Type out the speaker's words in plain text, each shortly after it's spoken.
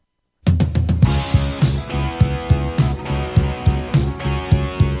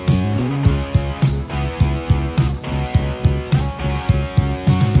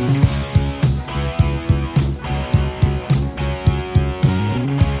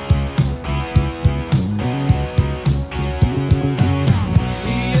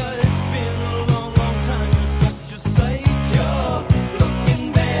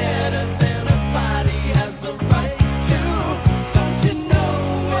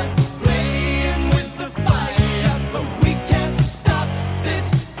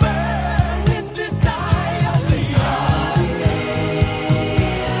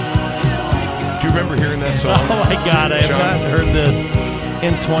God, I have not heard this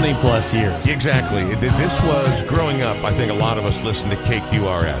in 20 plus years. Exactly. This was, growing up, I think a lot of us listened to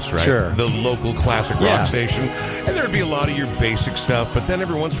KQRS, right? Sure. The local classic rock station. And there'd be a lot of your basic stuff, but then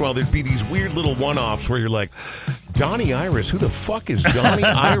every once in a while there'd be these weird little one-offs where you're like, Donnie Iris, who the fuck is Donnie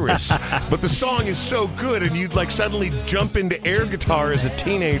Iris? But the song is so good, and you'd like suddenly jump into air guitar as a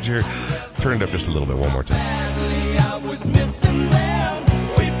teenager. Turn it up just a little bit one more time. I was missing them.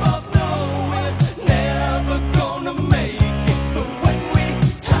 We both know we're never gonna make it. But when we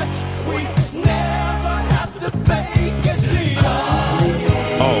touch, we never have to fake it.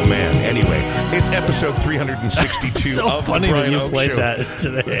 Oh, man. Anyway, it's episode 362 so of funny the Brian that you Oak played Show. that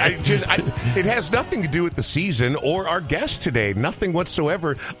today. It has nothing to do with the season or our guest today. Nothing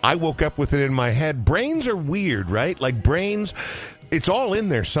whatsoever. I woke up with it in my head. Brains are weird, right? Like brains, it's all in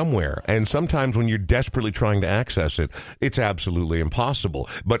there somewhere. And sometimes when you're desperately trying to access it, it's absolutely impossible.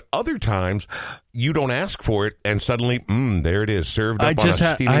 But other times, you don't ask for it, and suddenly, there it is, served up on a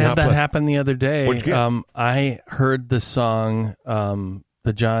steaming I had hot that plate. happen the other day. What'd you get? I heard the song, I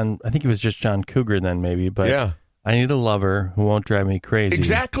think it was just John Cougar then maybe, but Yeah. I need a lover who won't drive me crazy.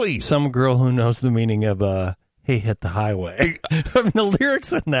 Exactly. Some girl who knows the meaning of hey, hit the highway. I mean, the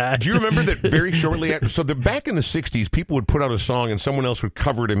lyrics in that. Do you remember that very shortly after? So back in the 60s, people would put out a song and someone else would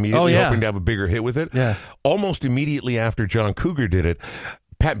cover it immediately, hoping to have a bigger hit with it. Yeah. Almost immediately after John Cougar did it,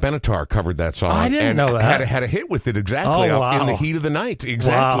 Pat Benatar covered that song. I didn't know that. Had a hit with it exactly in the heat of the night.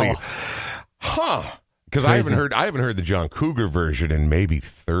 Exactly. Wow. Huh. Because I haven't heard the John Cougar version in maybe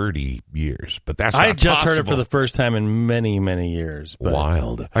 30 years, but that's not I just possible. heard it for the first time in many, many years. But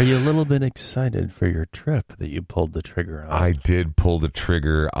Wild. Are you a little bit excited for your trip that you pulled the trigger on? I did pull the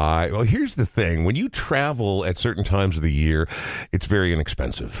trigger. Well, here's the thing. When you travel at certain times of the year, it's very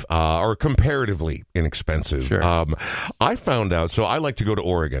inexpensive, or comparatively inexpensive. Sure. I found out, so I like to go to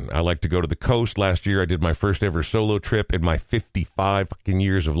Oregon. I like to go to the coast. Last year, I did my first ever solo trip in my 55 fucking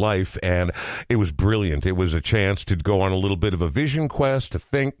years of life, and it was brilliant. It was a chance to go on a little bit of a vision quest, to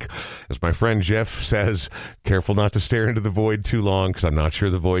think, as my friend Jeff says, careful not to stare into the void too long, because I'm not sure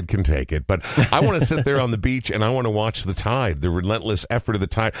the void can take it. But I want to sit there on the beach, and I want to watch the tide, the relentless effort of the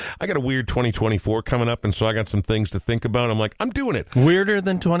tide. I got a weird 2024 coming up, and so I got some things to think about. I'm like, I'm doing it. Weirder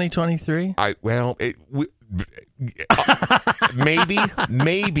than 2023? Maybe.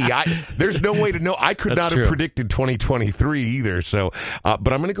 There's no way to know. I could not have predicted 2023 either. So,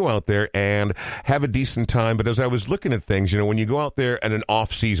 but I'm going to go out there and have a decent time. But as I was looking at things, when you go out there at an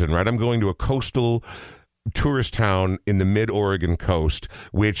off season, right? I'm going to a coastal tourist town in the mid-Oregon coast,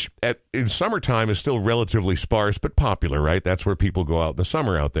 which in summertime is still relatively sparse but popular, right? That's where people go out in the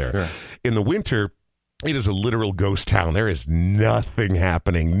summer out there. Sure. In the winter, it is a literal ghost town. There is nothing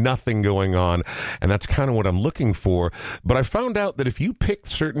happening, nothing going on, and that's kind of what I'm looking for. But I found out that if you pick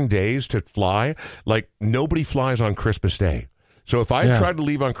certain days to fly, like nobody flies on Christmas Day. So if I tried to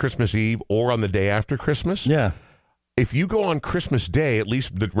leave on Christmas Eve or on the day after Christmas, if you go on Christmas Day, at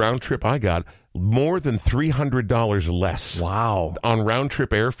least the round trip I got, more than $300 less. Wow. On round-trip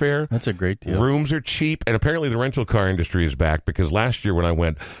airfare. That's a great deal. Rooms are cheap, and apparently the rental car industry is back, because last year when I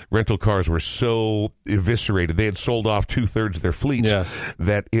went, rental cars were so eviscerated. They had sold off 2/3 of their fleets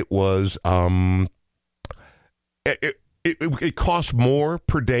that it was... It cost more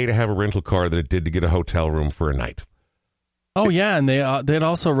per day to have a rental car than it did to get a hotel room for a night. Oh, yeah, and they'd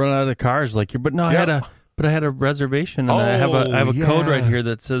also run out of the cars. I had a reservation, and I have a code right here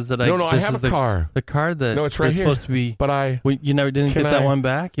that says that I have a car. The car that it's right here. supposed to be. But you never didn't get that one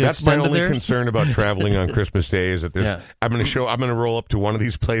back. That's my only concern about traveling on Christmas Day is that there's. I'm going to roll up to one of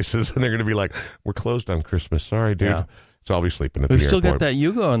these places, and they're going to be like, "We're closed on Christmas. Sorry, dude." Yeah. So I'll be sleeping at the airport. We've still got that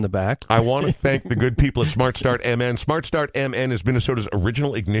Yugo in the back. I want to thank the good people at Smart Start MN. Smart Start MN is Minnesota's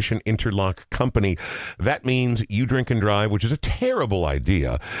original ignition interlock company. That means you drink and drive, which is a terrible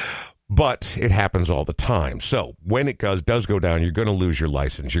idea. But it happens all the time. So when it does go down, you're going to lose your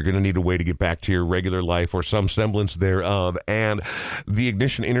license. You're going to need a way to get back to your regular life or some semblance thereof. And the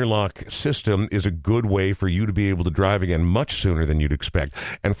ignition interlock system is a good way for you to be able to drive again much sooner than you'd expect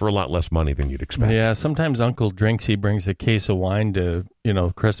and for a lot less money than you'd expect. Yeah, sometimes Uncle drinks. He brings a case of wine to,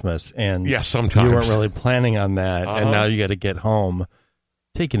 Christmas. And sometimes. You weren't really planning on that. And now you got to get home.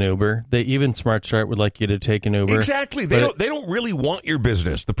 Take an Uber. Even Smart Start would like you to take an Uber. Exactly. They don't really want your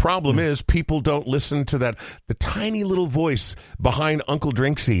business. The problem is people don't listen to the tiny little voice behind Uncle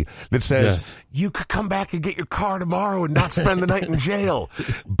Drinksy that says, you could come back and get your car tomorrow and not spend the night in jail.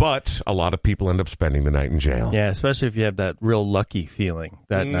 But a lot of people end up spending the night in jail. Yeah, especially if you have that real lucky feeling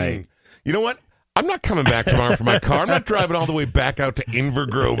that night. You know what? I'm not coming back tomorrow for my car. I'm not driving all the way back out to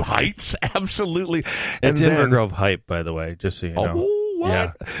Invergrove Heights. Absolutely. It's Invergrove Heights, by the way, just so you know. Oh, what?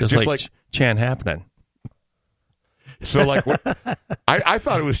 Yeah, just like Chan happening. So, like, I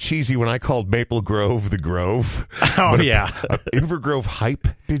thought it was cheesy when I called Maple Grove the Grove. Oh, yeah. Invergrove Hype,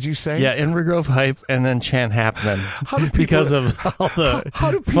 did you say? Yeah, Invergrove Hype and then Chanhappenen because of all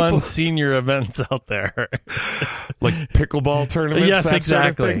the fun senior events out there. Like pickleball tournaments? Yes,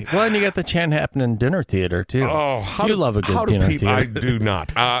 exactly. Sort of thing? Well, and you got the Chanhappenen Dinner Theater, too. Oh, you love a good dinner theater. I do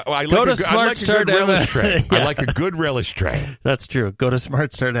not. I Go to like a good relish tray. Yeah. I like a good relish tray. That's true. Go to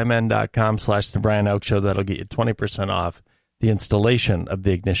smartstartmn.com/The Brian Oak Show. That'll get you 20% off the installation of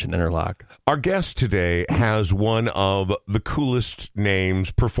the ignition interlock. Our guest today has one of the coolest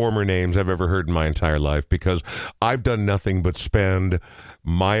performer names I've ever heard in my entire life, because I've done nothing but spend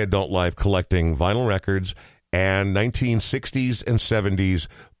my adult life collecting vinyl records and 1960s and 70s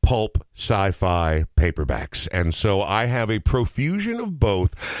pulp sci-fi paperbacks. And so I have a profusion of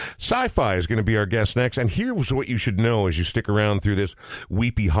both. Sci-Fi is going to be our guest next. And here's what you should know as you stick around through this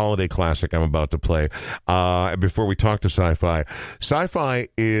weepy holiday classic I'm about to play. Before we talk to Sci-Fi, Sci-Fi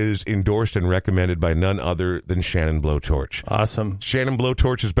is endorsed and recommended by none other than Shannon Blowtorch. Awesome. Shannon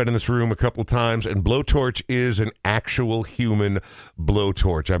Blowtorch has been in this room a couple of times, and Blowtorch is an actual human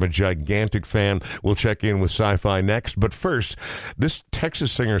blowtorch. I'm a gigantic fan. We'll check in with Sci-Fi next. But first, this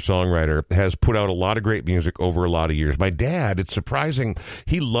Texas singer-songwriter has put out a lot of great music over a lot of years. My dad, it's surprising,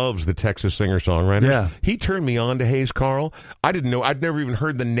 he loves the Texas singer-songwriters. Yeah. He turned me on to Hayes Carl. I didn't know, I'd never even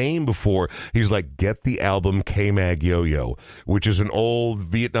heard the name before. He's like, get the album K-Mag Yo-Yo, which is an old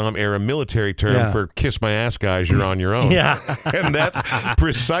Vietnam-era military term for kiss my ass guys, you're on your own. Yeah. And that's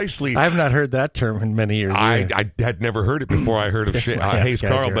precisely... I've not heard that term in many years. I had never heard it before I heard of Hayes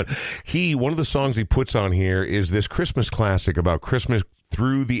Carl, but one of the songs he puts on here is this Christmas classic about Christmas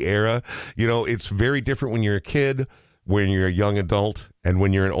through the era. You know, it's very different when you're a kid, when you're a young adult, and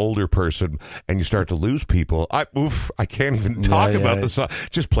when you're an older person and you start to lose people. I can't even talk about the song.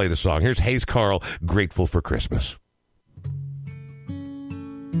 Just play the song. Here's Hayes Carl, Grateful for Christmas.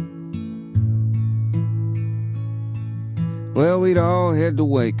 Well, we'd all head to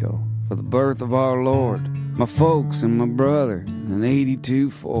Waco for the birth of our Lord. My folks and my brother in an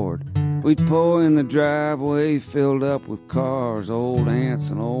 82 Ford. We'd pull in the driveway filled up with cars, old aunts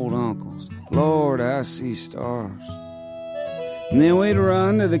and old uncles. Lord, I see stars. And then we'd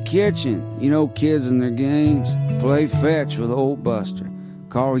run to the kitchen, you know, kids and their games. Play fetch with old Buster,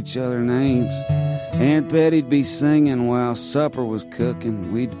 call each other names. Aunt Betty'd be singing while supper was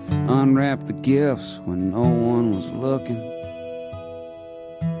cooking. We'd unwrap the gifts when no one was looking.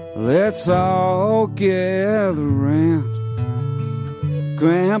 Let's all gather round.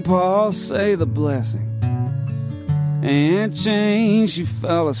 Grandpa say the blessing. Aunt Jane, she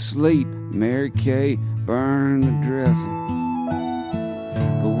fell asleep. Mary Kay burned the dressing.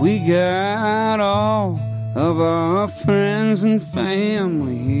 But we got all of our friends and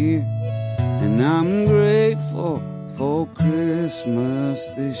family here, and I'm grateful for Christmas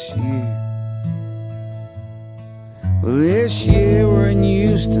this year. Well, this year we're in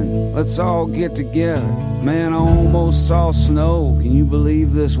Houston, let's all get together. Man, I almost saw snow, can you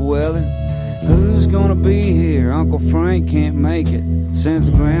believe this weather? Who's gonna be here? Uncle Frank can't make it. Since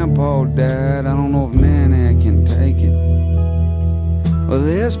Grandpa died, I don't know if Nana can take it. Well,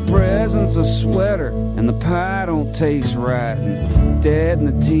 this present's a sweater, and the pie don't taste right, and Dad and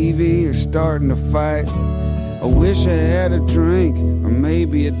the TV are starting to fight. I wish I had a drink, or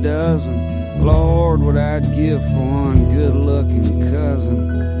maybe a dozen. Lord, what I'd give for one good-looking cousin.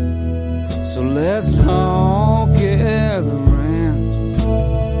 So let's all gather around.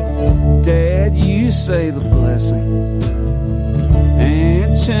 Dad, you say the blessing.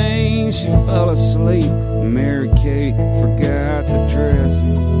 Aunt Jane, she fell asleep. Mary Kay forgot the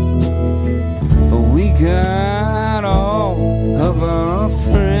dressing. But we got all of our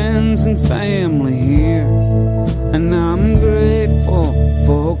friends and family here, and I'm grateful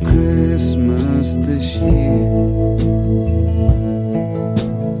for Christmas this year.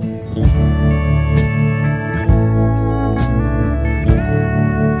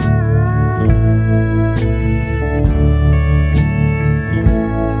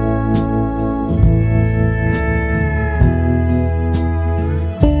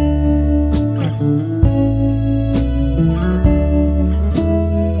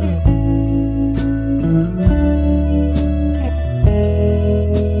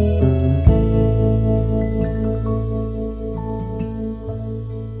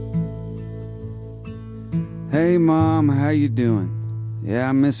 Hey Mom, how you doing? Yeah,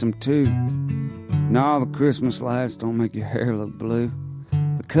 I miss him too. And all the Christmas lights don't make your hair look blue.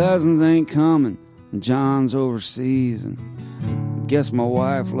 The cousins ain't coming, and John's overseas, and I guess my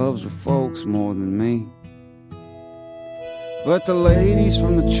wife loves her folks more than me. But the ladies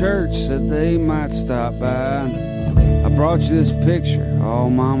from the church said they might stop by. I brought you this picture. Oh,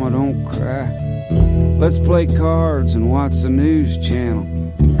 mama, don't cry. Let's play cards and watch the news channel.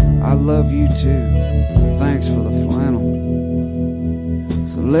 I love you too. Thanks for the flannel.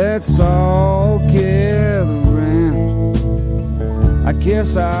 So let's all gather round. I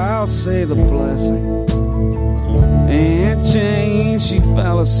guess I'll say the blessing. Aunt Jane, she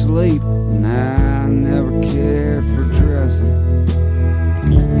fell asleep, and I never cared for dressing.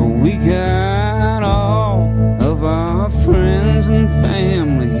 But we got all of our friends and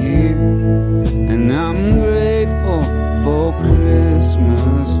family here, and I'm grateful for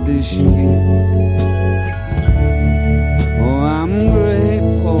Christmas this year. Oh, I'm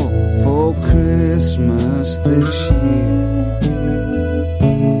grateful for Christmas this year.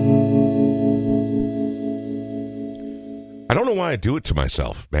 I don't know why I do it to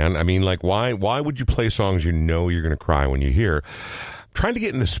myself, man. I mean, like, why would you play songs you know you're going to cry when you hear? Trying to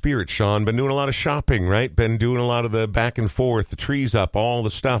get in the spirit, Sean. Been doing a lot of shopping, right? Been doing a lot of the back and forth, the trees up, all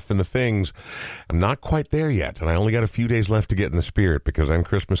the stuff and the things. I'm not quite there yet, and I only got a few days left to get in the spirit, because then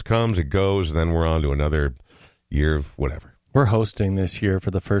Christmas comes, it goes, and then we're on to another year of whatever. We're hosting this year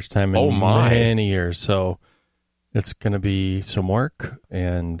for the first time in many years, so it's going to be some work,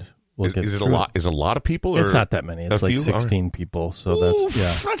 and we'll get Is it a lot? Is it a lot of people? Or it's not that many. It's like 16 people, so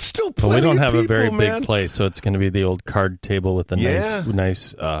that's that's still plenty. But we don't have a very big place, so it's going to be the old card table with the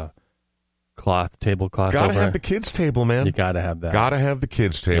nice tablecloth. Gotta have the kids' table, man. You gotta have that. Gotta have the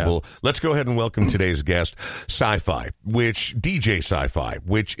kids' table. Yeah. Let's go ahead and welcome today's guest, Sci-Fi, DJ Sci-Fi,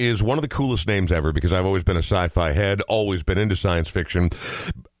 which is one of the coolest names ever, because I've always been a sci-fi head, always been into science fiction.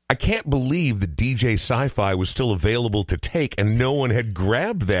 I can't believe that DJ Sci-Fi was still available to take, and no one had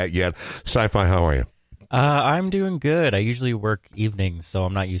grabbed that yet. Sci-Fi, how are you? I'm doing good. I usually work evenings, so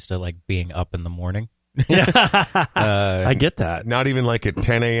I'm not used to like being up in the morning. I get that. Not even like at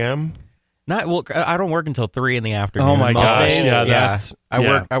 10 a.m.? I don't work until 3 in the afternoon. Oh my gosh! Days.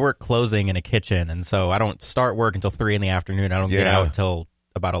 I work closing in a kitchen, and so I don't start work until 3 in the afternoon. I don't get out until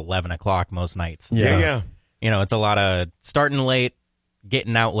about 11 o'clock most nights. Yeah. You know, it's a lot of starting late,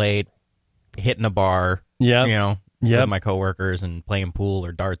 getting out late, hitting a bar. Yeah. You know, with my coworkers and playing pool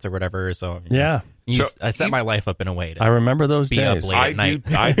or darts or whatever. So I set my life up in a way to I remember those be days. up late at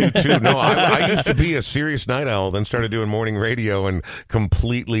night. I do too. No, I used to be a serious night owl, then started doing morning radio, and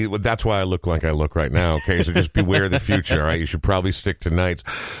completely. That's why I look like I look right now. Okay, so just beware the future. All right, you should probably stick to nights.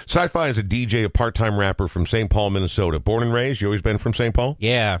 Sci-Fi is a DJ, a part-time rapper from St. Paul, Minnesota. Born and raised. You always been from St. Paul?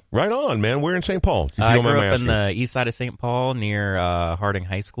 Yeah. Right on, man. Where in St. Paul? I grew up in the east side of St. Paul near Harding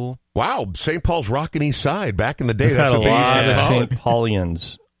High School. Wow, St. Paul's rockin' east side. Back in the day, We've that's had what they used to lot of call it. St.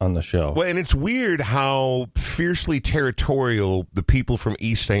 Paulians on the show. Well, and it's weird how fiercely territorial the people from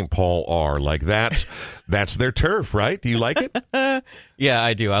East St. Paul are. Like, that's their turf, right? Do you like it? Yeah,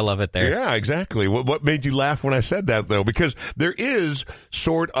 I do. I love it there. Yeah, exactly. What made you laugh when I said that, though? Because there is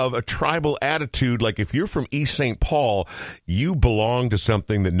sort of a tribal attitude. Like, if you're from East St. Paul, you belong to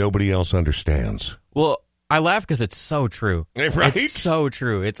something that nobody else understands. Well, I laugh because it's so true. Right? It's so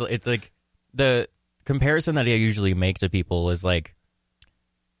true. It's like the comparison that I usually make to people is like,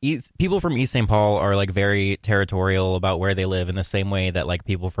 people from East St. Paul are like very territorial about where they live in the same way that like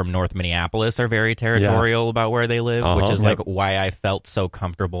people from North Minneapolis are very territorial about where they live, which is like why I felt so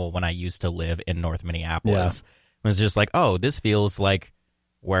comfortable when I used to live in North Minneapolis. It was just like, oh, this feels like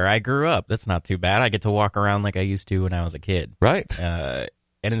where I grew up. That's not too bad. I get to walk around like I used to when I was a kid. Right. And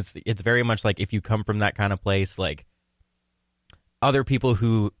it's very much like if you come from that kind of place, like other people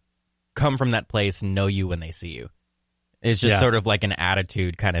who come from that place know you when they see you. It's just sort of like an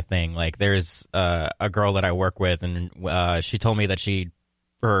attitude kind of thing. Like there's a girl that I work with, and she told me that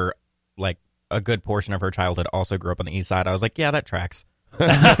for like a good portion of her childhood, also grew up on the east side. I was like, yeah, that tracks.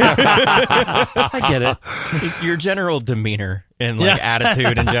 I get it. Just your general demeanor and like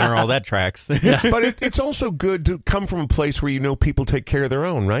attitude in general, that tracks. But it's also good to come from a place where you know people take care of their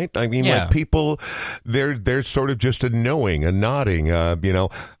own, right? I mean, like people, they're sort of just a knowing, a nodding. You know,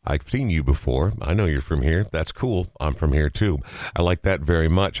 I've seen you before. I know you're from here. That's cool. I'm from here too. I like that very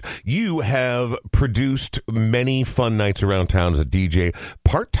much. You have produced many fun nights around town as a DJ,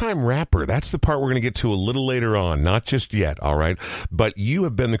 part-time rapper. That's the part we're going to get to a little later on, not just yet. All right, but you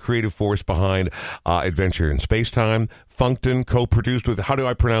have been the creative force behind Adventure in Space-Time, Funkton, co-produced with, how do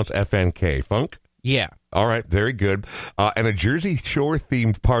I pronounce FNK? Funk? Yeah. All right, very good. And a Jersey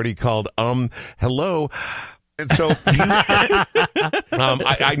Shore-themed party called Hello. And so I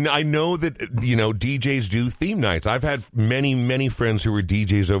know that, you know, DJs do theme nights. I've had many, many friends who were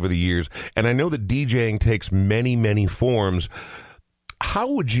DJs over the years, and I know that DJing takes many, many forms. how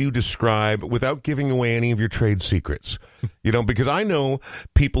would you describe, without giving away any of your trade secrets, because I know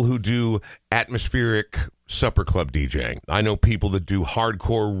people who do atmospheric supper club DJing. I know people that do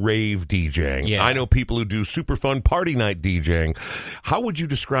hardcore rave DJing. Yeah. I know people who do super fun party night DJing. How would you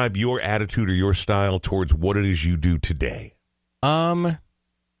describe your attitude or your style towards what it is you do today? I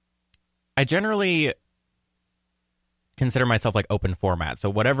generally consider myself like open format. So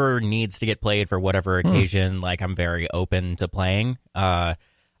whatever needs to get played for whatever occasion, like I'm very open to playing. I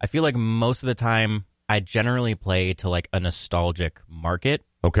feel like most of the time I generally play to like a nostalgic market.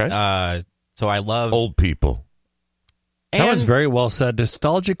 Okay. So I love old people. That was very well said.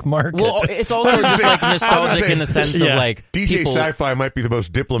 Nostalgic market. Well, it's also just like nostalgic in the sense of like DJ Sci-Fi might be the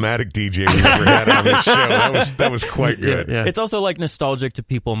most diplomatic DJ we've ever had on this show. That was quite good. Yeah. It's also like nostalgic to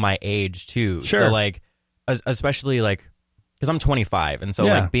people my age too. Sure. So like, especially like, because I'm 25, and so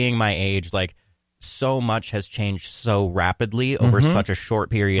like being my age, like so much has changed so rapidly over such a short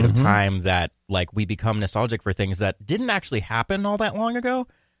period of time that like we become nostalgic for things that didn't actually happen all that long ago.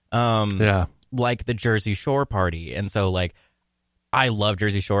 Like the Jersey Shore party. And so like I love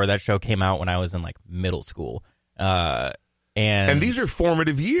Jersey Shore. That show came out when I was in like middle school. And these are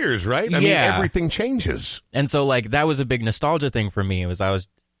formative years, right? I mean, everything changes. And so like that was a big nostalgia thing for me. I was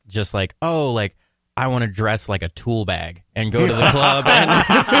just like, oh, like I want to dress like a tool bag and go to the club. And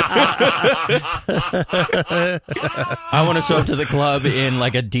I want to show up to the club in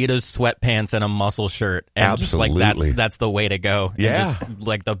like Adidas sweatpants and a muscle shirt. And Absolutely. just like that's the way to go. Yeah. And just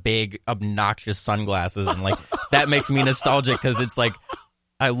like the big obnoxious sunglasses. And like that makes me nostalgic because it's like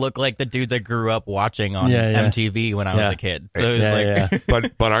I look like the dude that grew up watching on MTV when I was a kid. So it's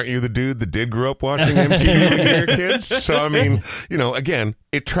like, but aren't you the dude that did grow up watching MTV when you were kids? So I mean, again,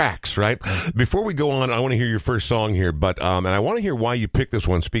 it tracks, right? Before we go on, I want to hear your first song here, but and I want to hear why you picked this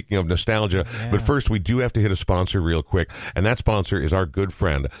one. Speaking of nostalgia, but first we do have to hit a sponsor real quick, and that sponsor is our good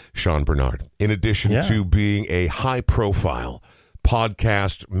friend Sean Bernard. In addition to being a high-profile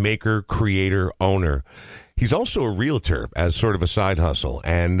podcast maker, creator, owner, he's also a realtor as sort of a side hustle.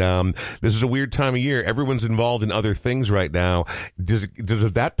 And this is a weird time of year. Everyone's involved in other things right now. Does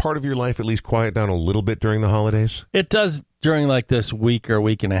that part of your life at least quiet down a little bit during the holidays? It does during like this week or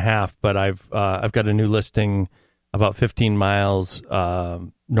week and a half, but I've got a new listing about 15 miles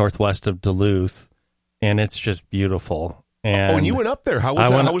northwest of Duluth, and it's just beautiful. And you went up there. How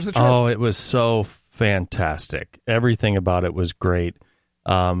was the trip? Oh, it was so fantastic. Everything about it was great.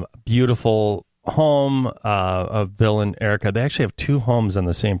 Beautiful home of Bill and Erica. They actually have two homes on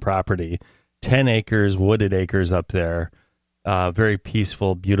the same property, 10 acres, wooded acres up there. Very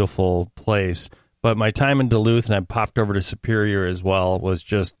peaceful, beautiful place. But my time in Duluth, and I popped over to Superior as well, was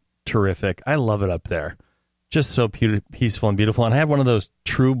just terrific. I love it up there. Just so peaceful and beautiful. And I had one of those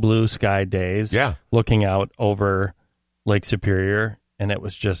true blue sky days looking out over Lake Superior, and it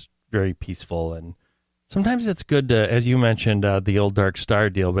was just very peaceful. And sometimes it's good to, as you mentioned, the old Dark Star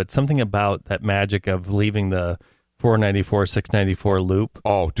deal, but something about that magic of leaving the 494, 694 loop.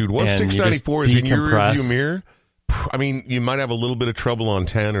 Oh, dude, once 694 is in your rearview mirror, I mean, you might have a little bit of trouble on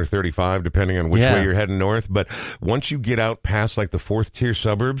 10 or 35, depending on which way you're heading north, but once you get out past like the fourth tier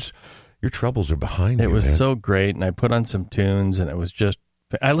suburbs, your troubles are behind you. It was so great, and I put on some tunes, and it was just,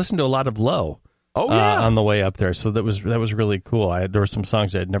 I listened to a lot of Low. On the way up there, so that was really cool. There were some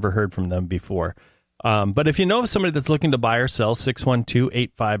songs I had never heard from them before. But if you know of somebody that's looking to buy or sell,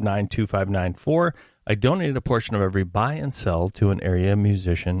 612-859-2594. I donated a portion of every buy and sell to an area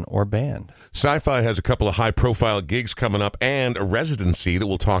musician or band. Sci-Fi has a couple of high-profile gigs coming up and a residency that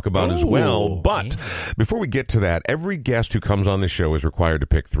we'll talk about as well. But before we get to that, every guest who comes on the show is required to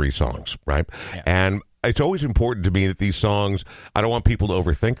pick 3 songs, right? Yeah. And it's always important to me that these songs, I don't want people to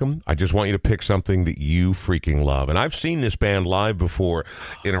overthink them. I just want you to pick something that you freaking love. And I've seen this band live before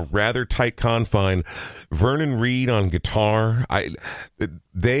in a rather tight confine. Vernon Reid on guitar.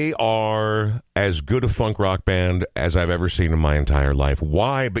 They are as good a funk rock band as I've ever seen in my entire life.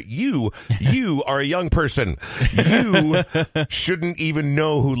 Why? But you are a young person. You shouldn't even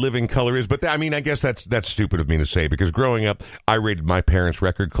know who Living Colour is. But I mean, I guess that's stupid of me to say, because growing up, I raided my parents'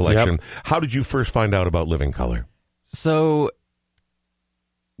 record collection. Yep. How did you first find out about Living Colour? So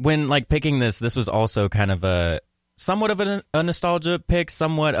when like picking this was also kind of somewhat of a nostalgia pick,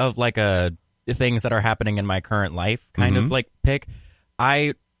 somewhat of like a things that are happening in my current life kind of like pick.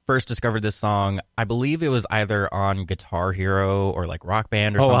 I first discovered this song, I believe it was either on Guitar Hero or like Rock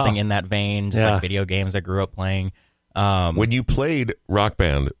Band or something in that vein, just like video games I grew up playing. When you played Rock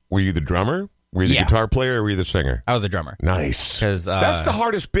Band, were you the drummer? Were you the Yeah. guitar player or were you the singer? I was a drummer. Nice. 'Cause, that's the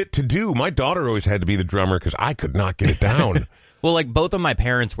hardest bit to do. My daughter always had to be the drummer because I could not get it down. Well, like both of my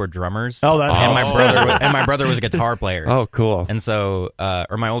parents were drummers. Oh, that and helps. my brother was a guitar player. Oh, cool. And so,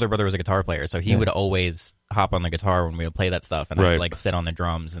 or my older brother was a guitar player, so he would always hop on the guitar when we would play that stuff, and I Right. would like sit on the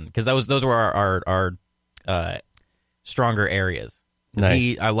drums, and because those were our stronger areas. 'Cause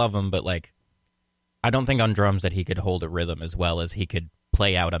Nice. I love him, but like, I don't think on drums that he could hold a rhythm as well as he could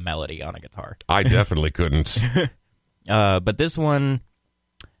play out a melody on a guitar. I definitely couldn't. But this one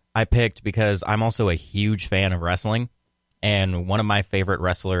I picked because I'm also a huge fan of wrestling, and one of my favorite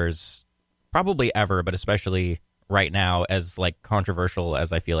wrestlers, probably ever, but especially right now, as like controversial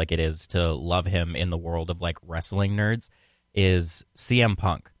as I feel like it is to love him in the world of like wrestling nerds, is CM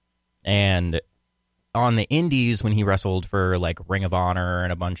Punk. And on the indies, when he wrestled for like Ring of Honor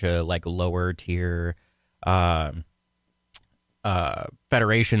and a bunch of like lower tier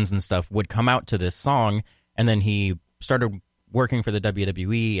federations and stuff, would come out to this song, and then he started working for the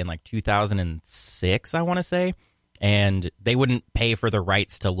WWE in like 2006, I want to say, and they wouldn't pay for the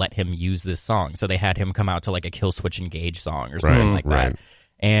rights to let him use this song, so they had him come out to like a Kill Switch Engage song or something like that. right.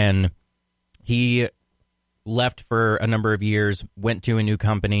 And he left for a number of years, went to a new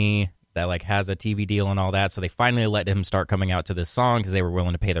company that like has a TV deal and all that, so they finally let him start coming out to this song because they were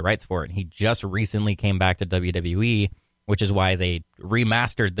willing to pay the rights for it. And he just recently came back to WWE, which is why they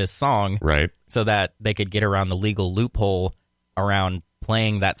remastered this song, Right. so that they could get around the legal loophole around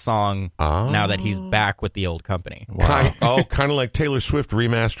playing that song now that he's back with the old company. Kind of like Taylor Swift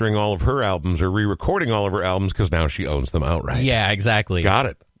remastering all of her albums or re-recording all of her albums because now she owns them outright. Yeah, exactly. Got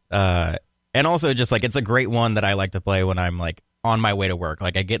it. And also just like, it's a great one that I like to play when I'm like on my way to work.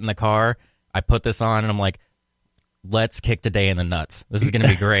 Like I get in the car, I put this on, and I'm like, let's kick today in the nuts. This is going to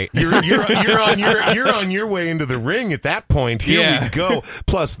be great. You're on your way into the ring at that point. Here we go.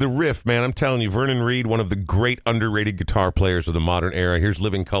 Plus the riff, man. I'm telling you, Vernon Reid, one of the great underrated guitar players of the modern era. Here's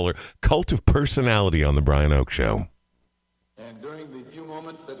Living Color, Cult of Personality on the Brian Oak Show. And during the few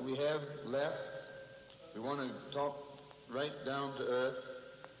moments that we have left, we want to talk right down to earth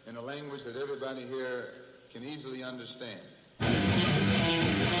in a language that everybody here can easily understand.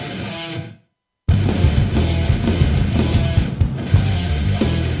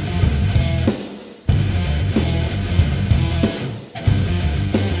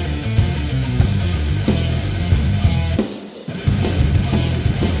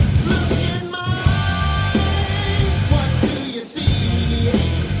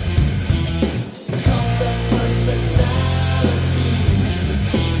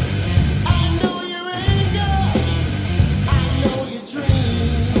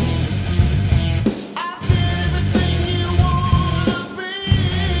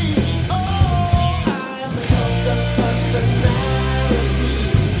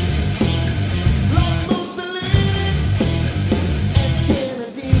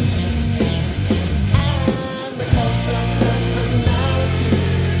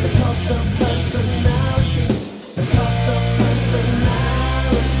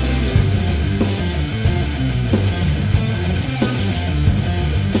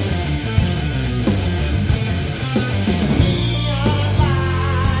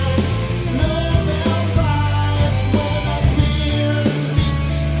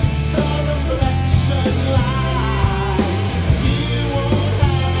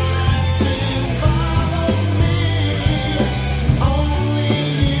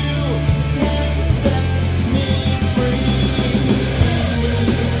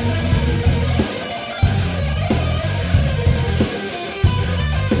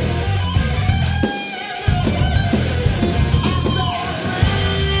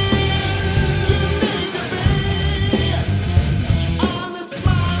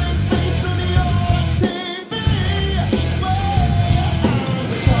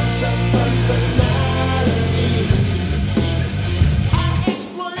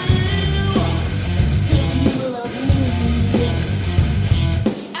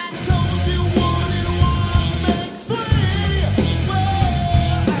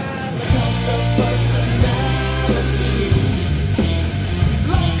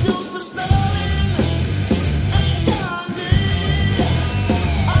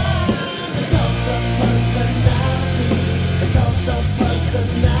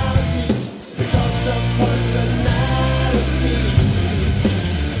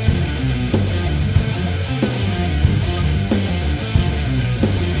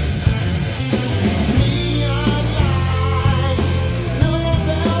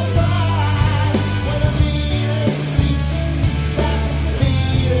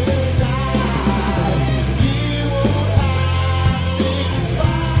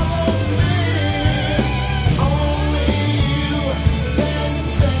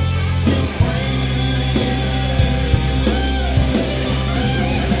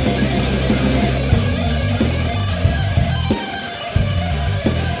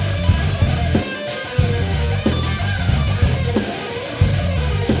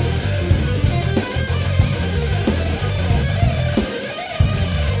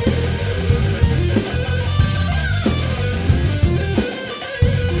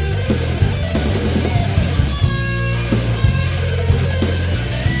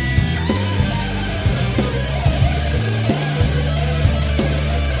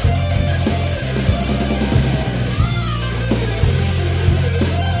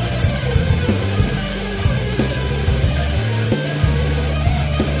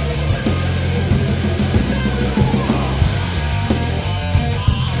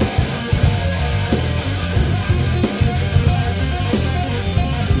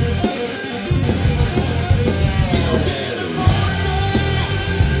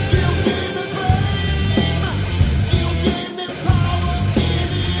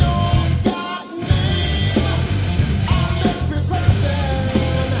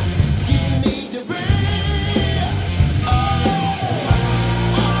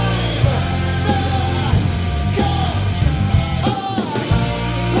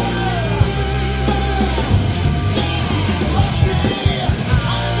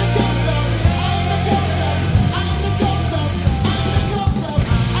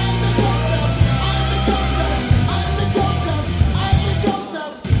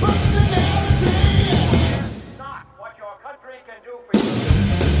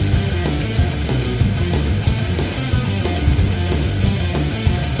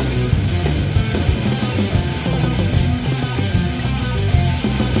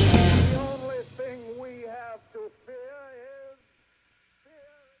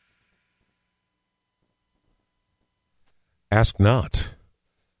 Ask not.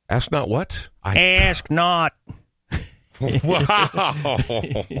 Ask not what? Ask not. Wow.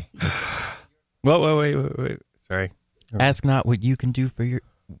 Wait. Sorry. Ask not what you can do for your...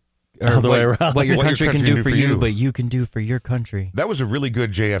 All the way around. What your What your country can do for you, but you can do for your country. That was a really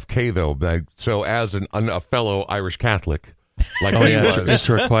good JFK, though. So as a fellow Irish Catholic, like Oh, he yeah, was. it's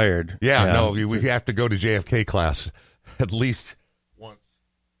required. Yeah, no, we have to go to JFK class at least once.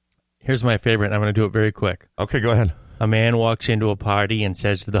 Here's my favorite. I'm going to do it very quick. Okay, go ahead. A man walks into a party and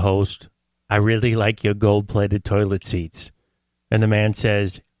says to the host, "I really like your gold-plated toilet seats." And the man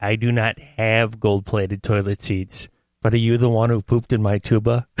says, "I do not have gold-plated toilet seats, but are you the one who pooped in my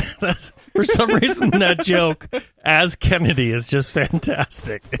tuba?" That's, for some reason, that joke as Kennedy is just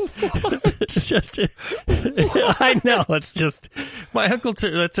fantastic. It's just, I know, it's just, my Uncle,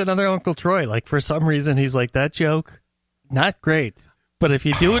 that's another Uncle Troy. Like, for some reason, he's like, that joke, not great. But if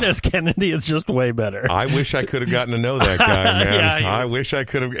you do it as Kennedy, it's just way better. I wish I could have gotten to know that guy, man. Yeah, I wish I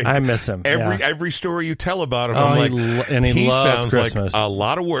could have. I miss him. Every story you tell about him, Oh, I'm like, he loved sounds Christmas. like a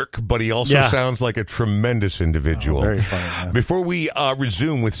lot of work, but he also sounds like a tremendous individual. Very funny, man. Before we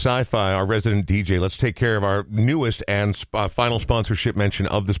resume with Sci-Fi, our resident DJ, let's take care of our newest and final sponsorship mention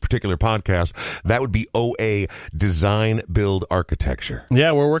of this particular podcast. That would be OA Design Build Architecture.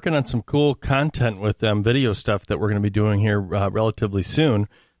 Yeah, we're working on some cool content with them, video stuff that we're going to be doing here relatively soon.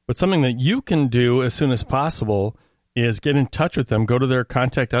 But something that you can do as soon as possible is get in touch with them. Go to their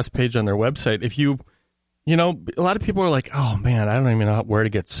Contact Us page on their website. If you know, a lot of people are like, oh, man, I don't even know where to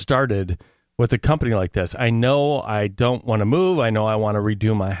get started with a company like this. I know I don't want to move. I know I want to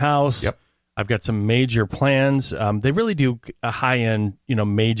redo my house. Yep. I've got some major plans. They really do a high-end,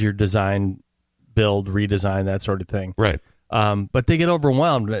 major design, build, redesign, that sort of thing. Right. But they get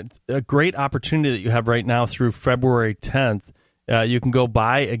overwhelmed. It's a great opportunity that you have right now through February 10th. You can go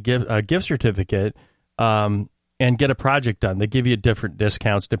buy a gift certificate and get a project done. They give you different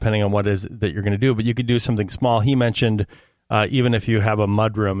discounts depending on what it is that you're going to do, but you could do something small. He mentioned even if you have a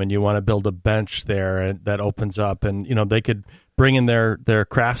mudroom and you want to build a bench there and that opens up, and they could bring in their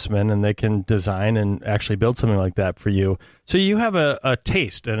craftsmen and they can design and actually build something like that for you. So you have a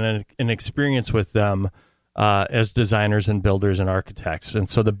taste and an experience with them as designers and builders and architects. And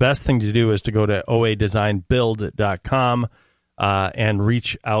so the best thing to do is to go to oadesignbuild.com. And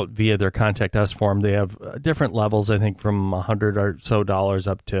reach out via their Contact Us form. They have different levels, I think, from $100 or so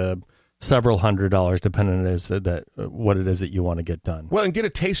up to several $100, depending on what it is that you want to get done. Well, and get a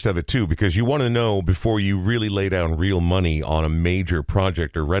taste of it, too, because you want to know before you really lay down real money on a major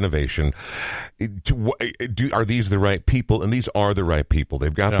project or renovation, are these the right people? And these are the right people.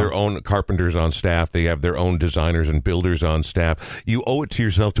 They've got their own carpenters on staff. They have their own designers and builders on staff. You owe it to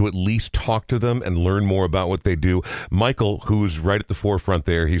yourself to at least talk to them and learn more about what they do. Michael, who's right at the forefront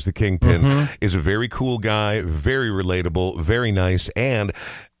there, he's the kingpin, is a very cool guy, very relatable, very nice, and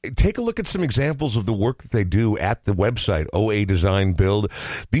take a look at some examples of the work that they do at the website, OA Design Build.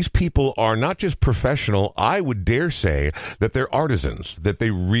 These people are not just professional. I would dare say that they're artisans, that they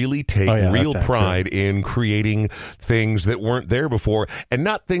really take real pride in creating things that weren't there before, and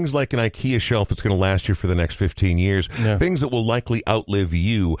not things like an IKEA shelf that's going to last you for the next 15 years, things that will likely outlive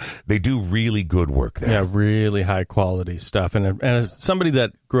you. They do really good work there. Yeah, really high quality stuff. And as somebody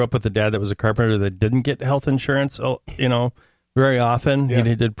that grew up with a dad that was a carpenter that didn't get health insurance, very often,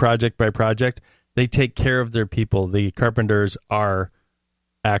 he did project by project. They take care of their people. The carpenters are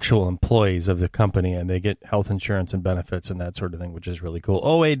actual employees of the company, and they get health insurance and benefits and that sort of thing, which is really cool.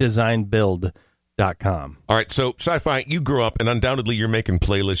 oadesignbuild.com. All right, so Sci-Fi, you grew up, and undoubtedly you're making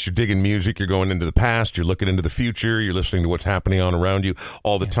playlists, you're digging music, you're going into the past, you're looking into the future, you're listening to what's happening on around you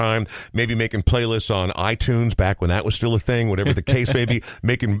all the time, maybe making playlists on iTunes back when that was still a thing, whatever the case may be,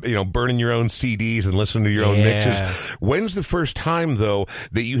 making, burning your own CDs and listening to your own mixes. When's the first time, though,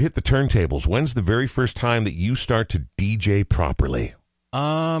 that you hit the turntables? When's the very first time that you start to DJ properly?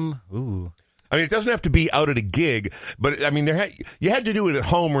 I mean, it doesn't have to be out at a gig, but I mean, you had to do it at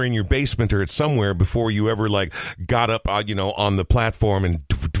home or in your basement or at somewhere before you ever got up, on the platform and.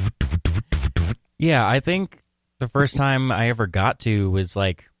 Yeah, I think the first time I ever got to was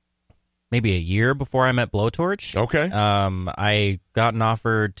maybe a year before I met Blowtorch. Okay. I got an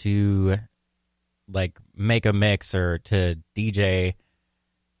offer to make a mix or to DJ,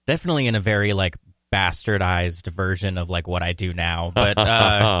 definitely in a very bastardized version of what I do now, but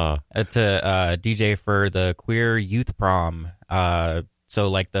to DJ for the queer youth prom. So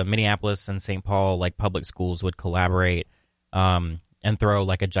the Minneapolis and St. Paul public schools would collaborate and throw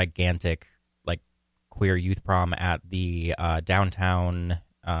a gigantic queer youth prom at the downtown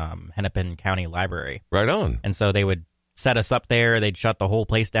Hennepin County Library. Right on. And so they would set us up there. They'd shut the whole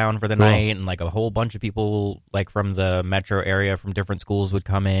place down for the night, and like a whole bunch of people like from the metro area from different schools would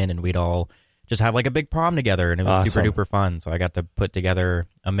come in, and we'd all just have like a big prom together, and it was super duper fun. So I got to put together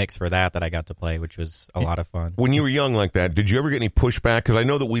a mix for that I got to play, which was a lot of fun. When you were young like that, did you ever get any pushback? Because I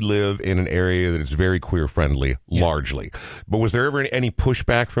know that we live in an area that is very queer friendly, largely. But was there ever any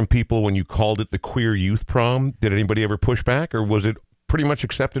pushback from people when you called it the queer youth prom? Did anybody ever push back, or was it pretty much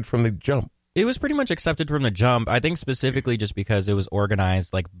accepted from the jump? It was pretty much accepted from the jump. I think specifically just because it was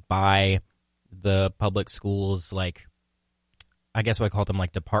organized like by the public schools, like I guess I call them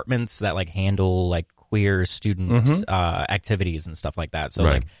like departments that like handle like queer student activities and stuff like that. So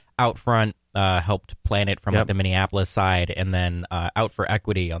like Out Front helped plan it from like the Minneapolis side, and then Out for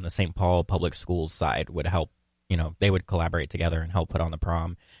Equity on the St. Paul Public Schools side would help. You know, they would collaborate together and help put on the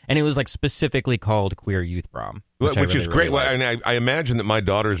prom. And it was like specifically called Queer Youth Prom. Which really, is great. Really well, and I imagine that my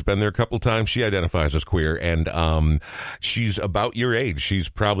daughter's been there a couple of times. She identifies as queer, and she's about your age. She's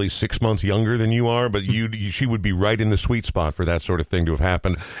probably 6 months younger than you are, but she would be right in the sweet spot for that sort of thing to have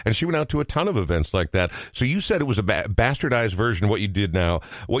happened. And she went out to a ton of events like that. So you said it was a bastardized version of what you did now.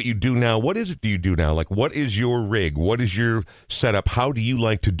 What you do now, what is it do you do now? Like, what is your rig? What is your setup? How do you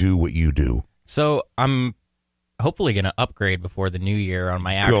like to do what you do? So I'm hopefully going to upgrade before the new year on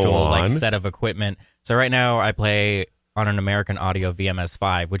my actual like set of equipment. So right now I play on an American Audio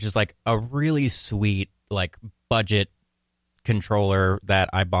VMS5, which is like a really sweet like budget controller that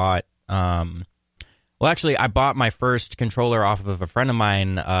I bought. Well, actually, I bought my first controller off of a friend of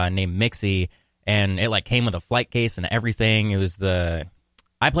mine named Mixie, and it like came with a flight case and everything. It was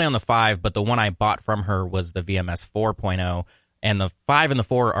I play on the 5, but the one I bought from her was the VMS 4.0. And the 5 and the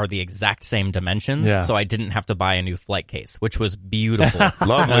 4 are the exact same dimensions, so I didn't have to buy a new flight case, which was beautiful.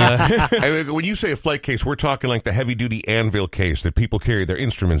 Lovely. When you say a flight case, we're talking like the heavy-duty anvil case that people carry their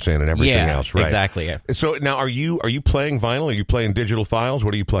instruments in and everything else, right? Exactly. Yeah. So now, are you playing vinyl? Are you playing digital files?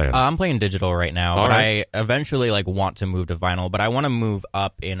 What are you playing? I'm playing digital right now, but I eventually like want to move to vinyl. But I want to move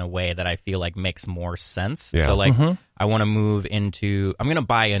up in a way that I feel like makes more sense. Yeah. So like, I want to move into. I'm gonna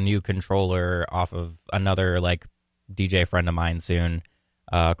buy a new controller off of another like DJ friend of mine soon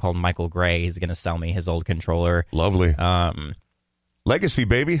called Michael Gray. He's going to sell me his old controller. Lovely. Legacy,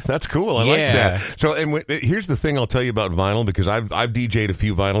 baby. That's cool. I like that. So, and here's the thing I'll tell you about vinyl, because I've DJ'd a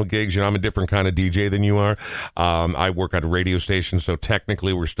few vinyl gigs. You know, I'm a different kind of DJ than you are. I work at a radio station, so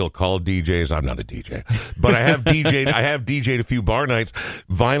technically we're still called DJs. I'm not a DJ, but I have DJ'd a few bar nights.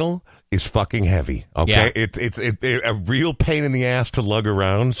 Vinyl is fucking heavy. Okay. Yeah. It's a real pain in the ass to lug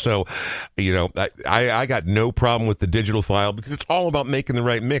around. So, you know, I got no problem with the digital file, because it's all about making the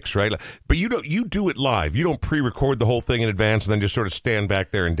right mix, right? But you do it live. You don't pre-record the whole thing in advance and then just sort of stand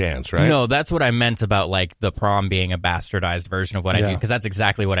back there and dance, right? No, that's what I meant about like the prom being a bastardized version of what I do, because that's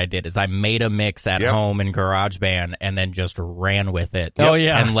exactly what I did. Is I made a mix at home in GarageBand and then just ran with it.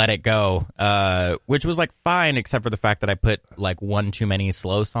 And let it go, which was like fine, except for the fact that I put like one too many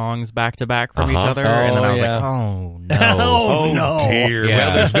slow songs back to back from each other, and then I was like, oh no, oh dear.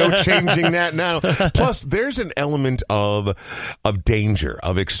 Well, there's no changing that now. Plus, there's an element of danger,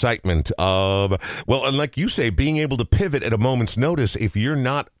 of excitement, and like you say, being able to pivot at a moment's notice. If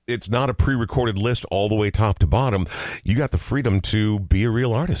it's not a pre-recorded list all the way top to bottom, you got the freedom to be a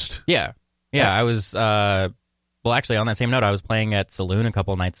real artist. Yeah. I was well, actually, on that same note, I was playing at Saloon a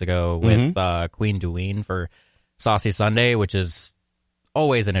couple nights ago with Queen Deween for Saucy Sunday, which is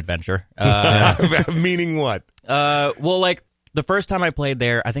always an adventure. Meaning what? Well, like the first time I played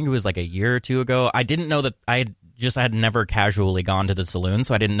there, I think it was like a year or two ago. I didn't know that I had never casually gone to the Saloon,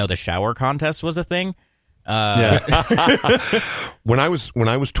 so I didn't know the shower contest was a thing. When I was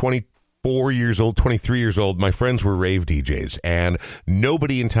 24 years old, 23 years old, my friends were rave DJs, and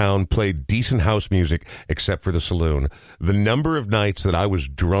nobody in town played decent house music except for the Saloon. The number of nights that I was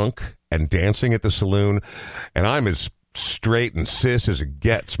drunk and dancing at the Saloon, and I'm as straight and cis as it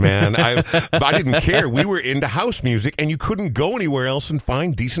gets, man. I didn't care. We were into house music, and you couldn't go anywhere else and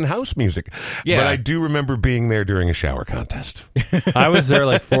find decent house music. Yeah. But I do remember being there during a shower contest. I was there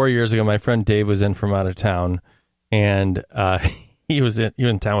like 4 years ago. My friend Dave was in from out of town, and he was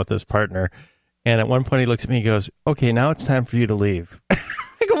in town with his partner. And at one point, he looks at me and goes, "Okay, now it's time for you to leave."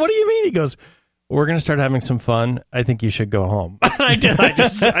 I go, "What do you mean?" He goes, "We're going to start having some fun. I think you should go home." I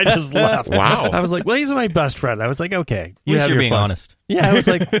just left. Wow. I was like, well, he's my best friend. I was like, okay. You're being honest. Yeah, I was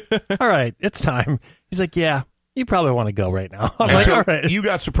like, all right, it's time. He's like, yeah, you probably want to go right now. I'm like, so all right. You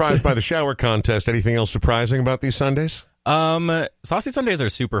got surprised by the shower contest. Anything else surprising about these Sundays? Saucy Sundays are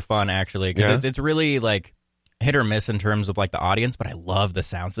super fun, actually, because it's really like, hit or miss in terms of like the audience, but I love the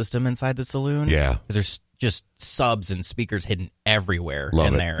sound system inside the saloon. Yeah. Because there's just subs and speakers hidden everywhere Love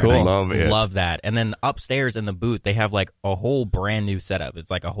in it. there. Cool. And I Love it. love that. And then upstairs in the booth, they have like a whole brand new setup. It's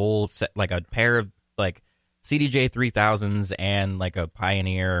like a whole set, like a pair of like CDJ 3000s and like a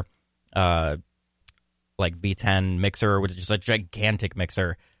Pioneer like V10 mixer, which is just a gigantic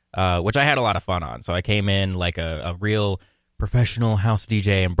mixer, which I had a lot of fun on. So I came in like a real professional house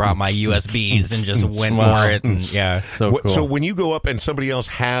DJ and brought my USBs and just went for it. And yeah, So cool. So when you go up and somebody else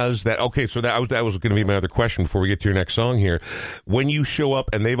has that, okay, so that was going to be my other question before we get to your next song here. When you show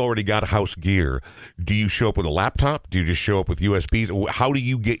up and they've already got house gear, do you show up with a laptop? Do you just show up with USBs? How do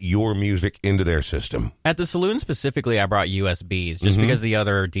you get your music into their system? At the saloon specifically, I brought USBs just because the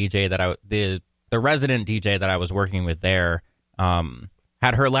other DJ that the resident DJ that I was working with there,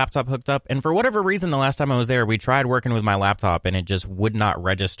 had her laptop hooked up. And for whatever reason, the last time I was there, we tried working with my laptop and it just would not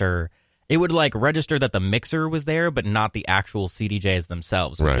register. It would like register that the mixer was there, but not the actual CDJs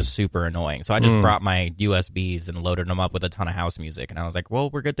themselves, which was super annoying. So I just brought my USBs and loaded them up with a ton of house music. And I was like,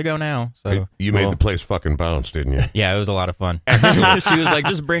 well, we're good to go now. So You made the place fucking bounce, didn't you? yeah, it was a lot of fun. She was like,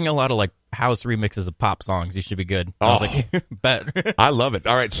 just bring a lot of like house remixes of pop songs. You should be good. I was like, bet. I love it.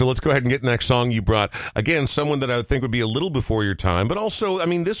 All right, so let's go ahead and get the next song you brought. Again, someone that I would think would be a little before your time, but also, I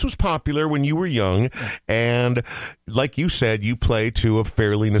mean, this was popular when you were young, and like you said, you play to a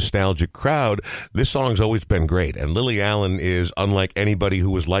fairly nostalgic crowd. This song's always been great, and Lily Allen is unlike anybody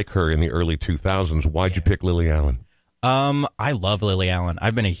who was like her in the early 2000s. Why'd you pick Lily Allen? I love Lily Allen.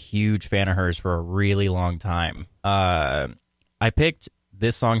 I've been a huge fan of hers for a really long time. I picked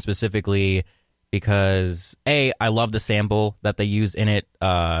this song specifically because I love the sample that they use in it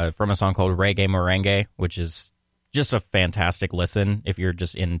from a song called Reggae Merengue, which is just a fantastic listen if you're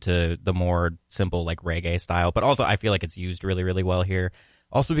just into the more simple like reggae style. But also I feel like it's used really, really well here.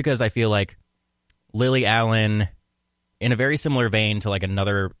 Also because I feel like Lily Allen, in a very similar vein to like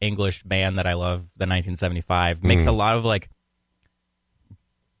another English band that I love, the 1975, makes a lot of like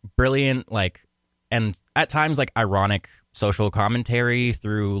brilliant like and at times like ironic social commentary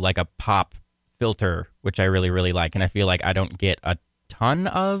through like a pop filter, which I really, really like. And I feel like I don't get a ton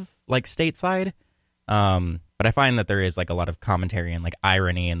of like stateside. But I find that there is like a lot of commentary and like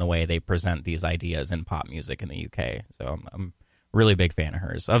irony in the way they present these ideas in pop music in the UK. So I'm really big fan of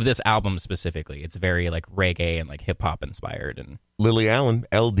hers. Of this album specifically, it's very like reggae and like hip hop inspired. And Lily Allen,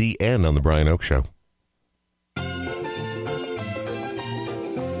 LDN on the Brian Oak Show.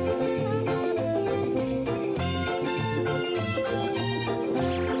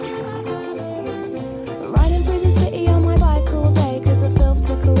 Riding through the city on my bike all day, 'cause the filth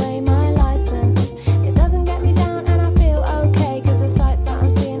took away my license. It doesn't get me down and I feel okay, 'cause the sights that I'm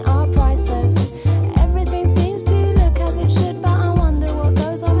seeing are priceless. Everything seems to look as it should, but I wonder what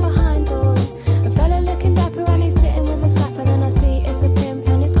goes on behind doors. A fella looking dapper and he's sitting with a slapper, then I see it's a pimp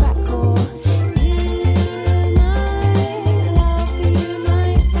and his crack core.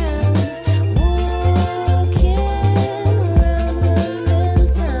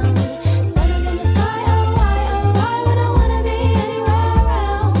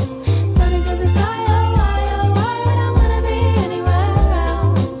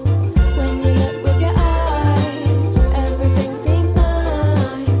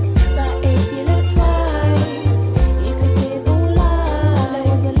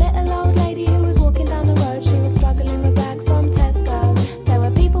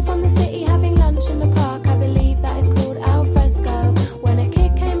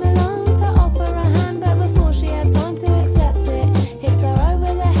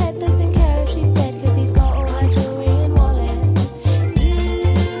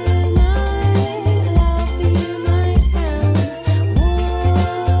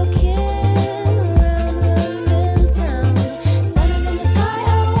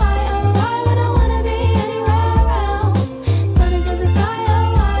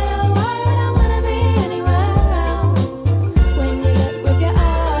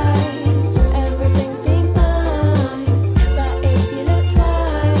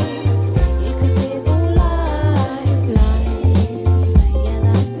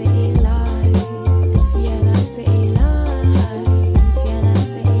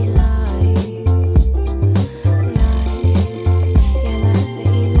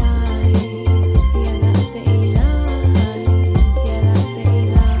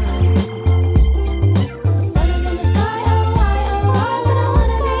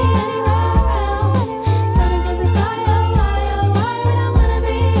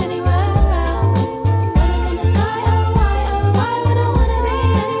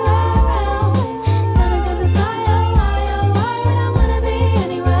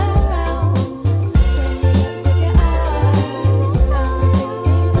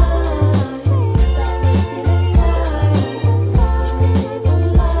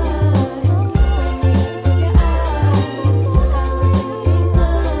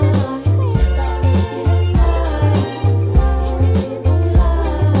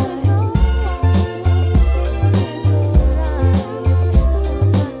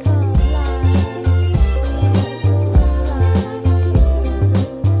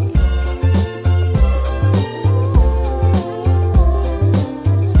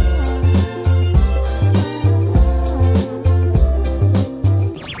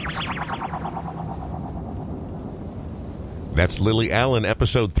 That's Lily Allen,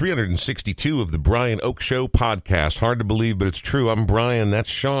 episode 362 of the Brian Oak Show podcast. Hard to believe, but it's true. I'm Brian, that's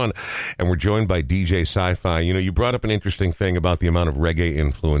Sean, and we're joined by DJ Sci-Fi. You know, you brought up an interesting thing about the amount of reggae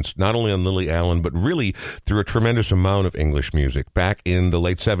influence, not only on Lily Allen, but really through a tremendous amount of English music. Back in the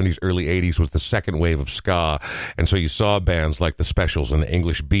late 70s, early 80s was the second wave of ska, and so you saw bands like the Specials and the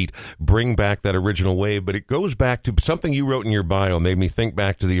English Beat bring back that original wave, but it goes back to something you wrote in your bio, made me think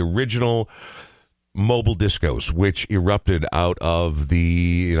back to the original mobile discos, which erupted out of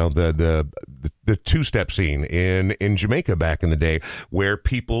the two-step scene in Jamaica back in the day, where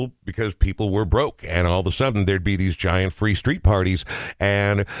because people were broke, and all of a sudden there'd be these giant free street parties,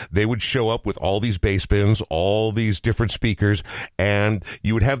 and they would show up with all these bass bins, all these different speakers, and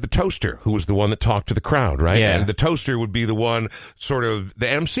you would have the toaster, who was the one that talked to the crowd, right? Yeah. And the toaster would be the one, sort of the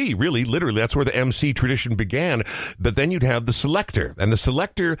MC, really, literally, that's where the MC tradition began. But then you'd have the selector, and the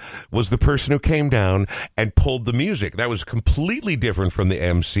selector was the person who came down and pulled the music. That was completely different from the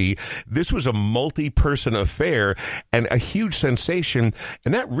MC. This was a multi-person affair and a huge sensation,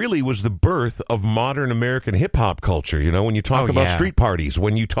 and that really was the birth of modern American hip-hop culture. You know, when you talk about street parties,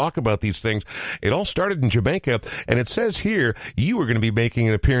 when you talk about these things, it all started in Jamaica, and it says here you are going to be making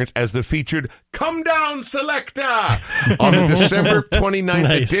an appearance as the featured Come Down Selector on the December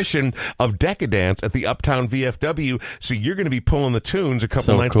 29th edition of Decadence at the Uptown VFW, so you're going to be pulling the tunes a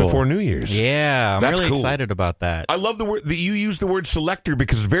couple nights before New Year's. Yeah, I'm That's really cool. excited about that. I love the word that you use the word selector,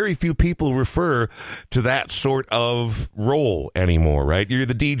 because very few people refer to that sort of role anymore, right? You're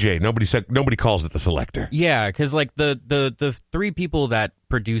the DJ. Nobody calls it the selector. Yeah, because like the three people that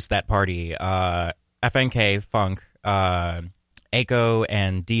produced that party, FNK Funk, Aiko,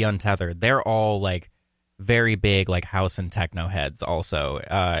 and D Untethered, they're all like very big like house and techno heads also,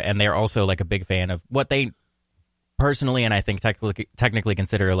 and they're also like a big fan of what they personally, and I think technically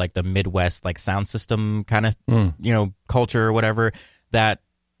consider like the Midwest like sound system kind of culture or whatever, that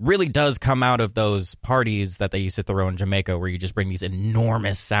really does come out of those parties that they used to throw in Jamaica, where you just bring these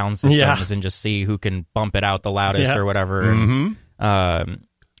enormous sound systems and just see who can bump it out the loudest or whatever.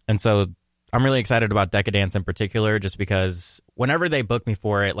 And so I'm really excited about Decadence in particular, just because whenever they book me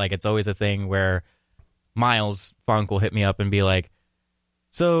for it, like it's always a thing where Miles Funk will hit me up and be like,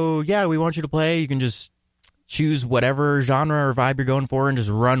 so yeah, we want you to play. You can just choose whatever genre or vibe you're going for and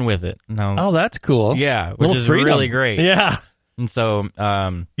just run with it. Oh, that's cool. Yeah, which is really great. Yeah. And so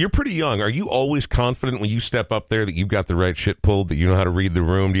you're pretty young. Are you always confident when you step up there that you've got the right shit pulled, that you know how to read the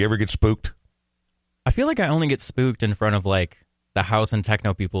room? Do you ever get spooked? I feel like I only get spooked in front of like the house and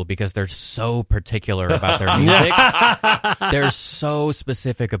techno people, because they're so particular about their music. They're so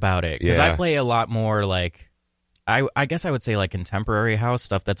specific about it. Because I play a lot more like, I guess I would say like contemporary house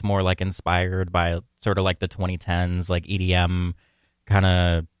stuff that's more like inspired by sort of like the 2010s, like EDM kind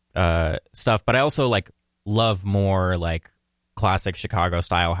of stuff. But I also like love more like classic Chicago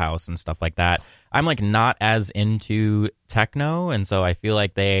style house and stuff like that. I'm like not as into techno, and so I feel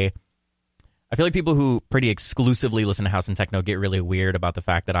like people who pretty exclusively listen to house and techno get really weird about the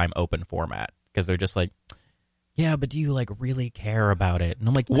fact that I'm open format, because they're just like, yeah, but do you like really care about it? And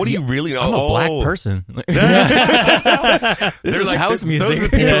I'm like, what do you really know? I'm a black person. This is like, house music. Those are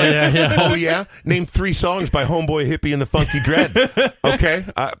the people oh yeah, name 3 songs by Homeboy Hippie and the Funky Dread. Okay,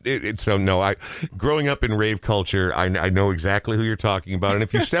 growing up in rave culture, I know exactly who you're talking about. And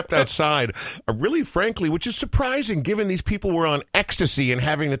if you stepped outside, really frankly, which is surprising given these people were on ecstasy and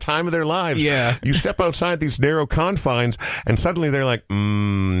having the time of their lives. Yeah, you step outside these narrow confines, and suddenly they're like,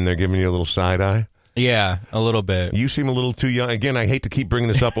 they're giving you a little side eye. Yeah, a little bit. You seem a little too young. Again, I hate to keep bringing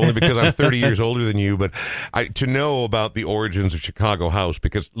this up only because I'm 30 years older than you, but to know about the origins of Chicago house,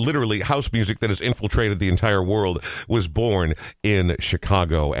 because literally house music that has infiltrated the entire world was born in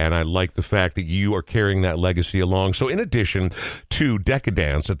Chicago, and I like the fact that you are carrying that legacy along. So in addition to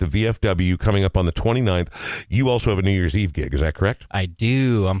Decadence at the VFW coming up on the 29th, you also have a New Year's Eve gig, is that correct? I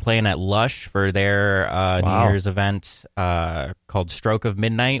do. I'm playing at Lush for their New Year's event called Stroke of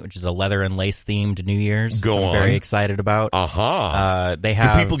Midnight, which is a leather and lace themed New Year's. I'm very excited about. They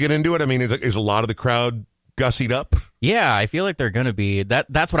have. Do people get into it? I mean, is a lot of the crowd gussied up? Yeah, I feel like they're going to be.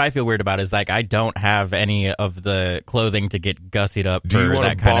 That's what I feel weird about, is like I don't have any of the clothing to get gussied up. Do you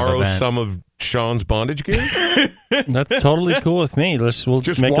want to borrow some of Sean's bondage gear? That's totally cool with me. We'll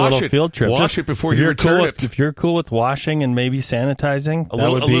just make a little field trip. Wash it before you return it. If you're cool with washing and maybe sanitizing, a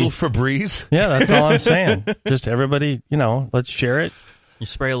little Febreze. Yeah, that's all I'm saying. Just everybody, let's share it. You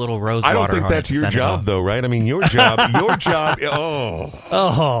spray a little rose I water don't think on that's it, your send it job, off. though, right? I mean, your job,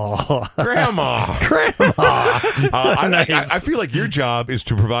 Oh, Grandma. Nice. I feel like your job is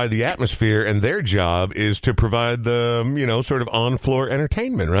to provide the atmosphere, and their job is to provide the, sort of on-floor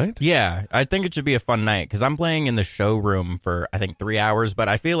entertainment, right? Yeah, I think it should be a fun night because I'm playing in the showroom for, I think, 3 hours, but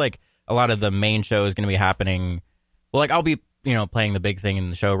I feel like a lot of the main show is going to be happening. Well, like, I'll be, playing the big thing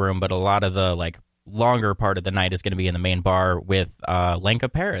in the showroom, but a lot of the, like, longer part of the night is going to be in the main bar with Lenka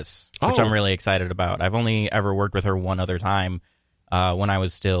Paris, which I'm really excited about. I've only ever worked with her one other time when I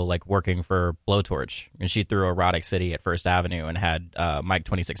was still like working for Blowtorch, and she threw Erotic City at First Avenue and had Mike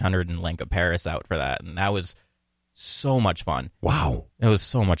 2600 and Lenka Paris out for that, and that was so much fun. Wow. It was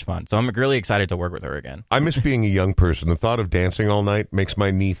so much fun. So I'm really excited to work with her again. I miss being a young person. The thought of dancing all night makes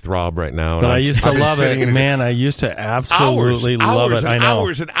my knee throb right now. But I used to love it, man. I used to absolutely love it. I know.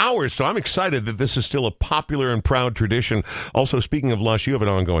 Hours and hours. So I'm excited that this is still a popular and proud tradition. Also, speaking of Lush, you have an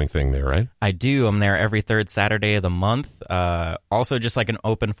ongoing thing there, right? I do. I'm there every third Saturday of the month. Also, just like an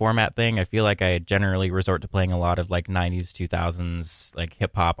open format thing. I feel like I generally resort to playing a lot of like 90s, 2000s, like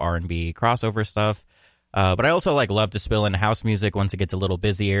hip hop, R&B crossover stuff. But I also like love to spill in house music once it gets a little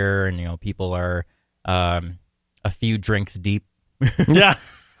busier and, people are a few drinks deep. Yeah.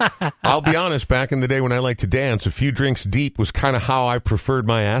 I'll be honest, back in the day when I liked to dance, a few drinks deep was kind of how I preferred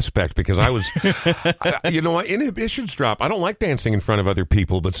my aspect because I was, my inhibitions drop. I don't like dancing in front of other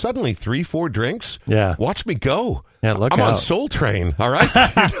people, but suddenly 3-4 drinks, watch me go. Yeah, look I'm out. on Soul Train, all right?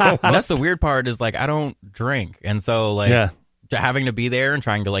 And that's the weird part is like I don't drink. And so like having to be there and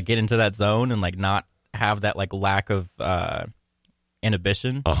trying to like get into that zone and like not have that like lack of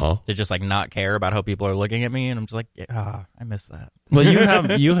inhibition to just like not care about how people are looking at me, and I'm just like, I miss that. Well,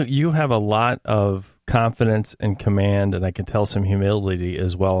 you have a lot of confidence and command, and I can tell some humility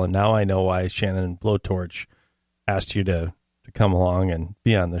as well. And now I know why Shannon Blowtorch asked you to come along and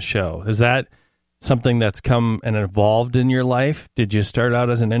be on the show. Is that something that's come and evolved in your life? Did you start out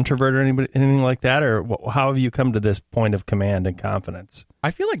as an introvert or anything like that, or how have you come to this point of command and confidence?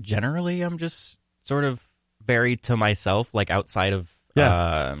 I feel like generally I'm just sort of very to myself, like outside of,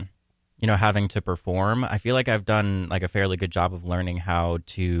 having to perform. I feel like I've done like a fairly good job of learning how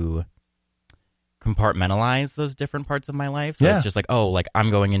to compartmentalize those different parts of my life. So it's just like, I'm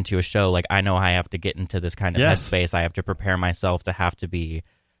going into a show. Like I know I have to get into this kind of headspace. I have to prepare myself to have to be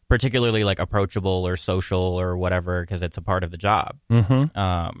particularly like approachable or social or whatever, because it's a part of the job.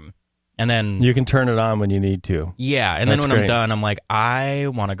 Mm-hmm. And then you can turn it on when you need to. Yeah. And then when I'm done, I'm like, I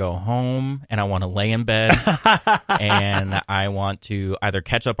want to go home and I want to lay in bed and I want to either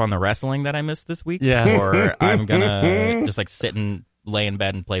catch up on the wrestling that I missed this week or I'm going to just like sit and lay in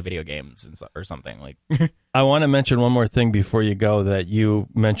bed and play video games or something. Like, I want to mention one more thing before you go that you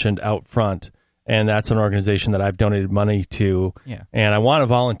mentioned Out Front. And that's an organization that I've donated money to. Yeah. And I want to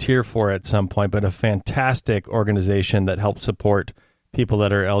volunteer for it at some point, but a fantastic organization that helps support people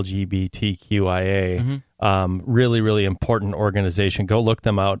that are LGBTQIA. Really, really important organization. Go look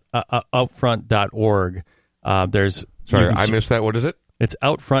them out. Outfront.org. I missed that. What is it? It's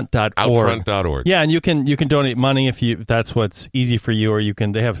outfront.org. Outfront.org. Yeah, and you can donate money if that's what's easy for you, or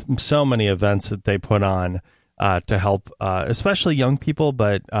they have so many events that they put on to help, especially young people,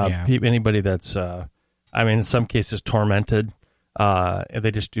 but anybody that's, in some cases tormented.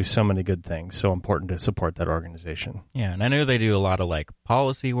 They just do so many good things. So important to support that organization. Yeah, and I know they do a lot of like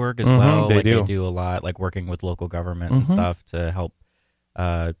policy work as well. They do a lot like working with local government and stuff to help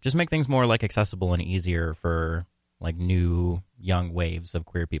just make things more like accessible and easier for like new young waves of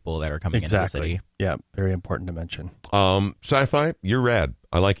queer people that are coming into the city. Yeah, very important to mention. Sci-Fi, you're rad.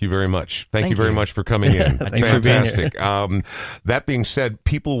 I like you very much. Thank you very much for coming in. Thanks for being here. That being said,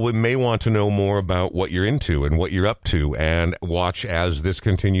 people may want to know more about what you're into and what you're up to, and watch as this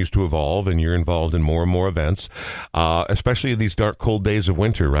continues to evolve and you're involved in more and more events, especially in these dark, cold days of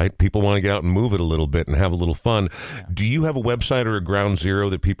winter, right? People want to get out and move it a little bit and have a little fun. Yeah. Do you have a website or a ground zero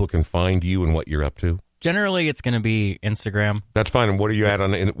that people can find you and what you're up to? Generally, it's going to be Instagram. That's fine. And where are you at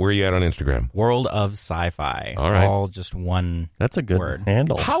on Instagram? World of Sci-Fi. All right. All just one. That's a good word.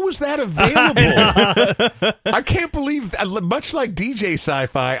 handle. How is that available? I can't believe, much like DJ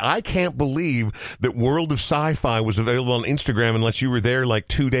Sci-Fi, I can't believe that World of Sci-Fi was available on Instagram unless you were there like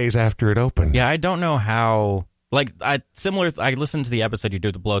 2 days after it opened. Yeah, I don't know how. Like, I listened to the episode you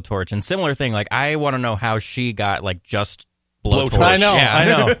did with the Blowtorch, and similar thing. Like, I want to know how she got like just Blowtorch. I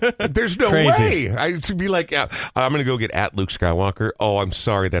know. There's no way. To be like, I'm going to go get at Luke Skywalker. Oh, I'm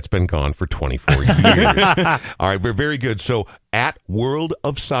sorry. That's been gone for 24 years. All right. Very good. So at World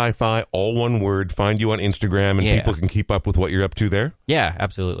of Sci-Fi, all one word, find you on Instagram, and people can keep up with what you're up to there. Yeah,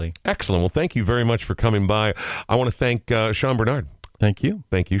 absolutely. Excellent. Well, thank you very much for coming by. I want to thank Sean Bernard. Thank you.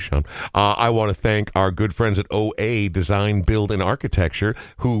 Thank you, Sean. I want to thank our good friends at OA Design, Build, and Architecture,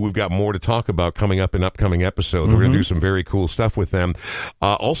 who we've got more to talk about coming up in upcoming episodes. We're going to do some very cool stuff with them.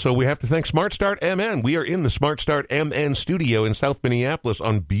 Also, we have to thank Smart Start MN. We are in the Smart Start MN studio in South Minneapolis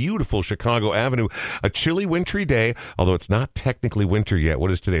on beautiful Chicago Avenue. A chilly, wintry day, although it's not technically winter yet. What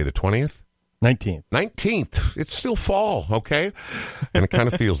is today, the 20th? 19th. It's still fall, okay? And it kind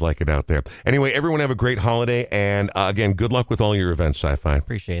of feels like it out there. Anyway, everyone have a great holiday. And again, good luck with all your events, Sci-Fi.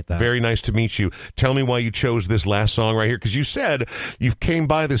 Appreciate that. Very nice to meet you. Tell me why you chose this last song right here, because you said you came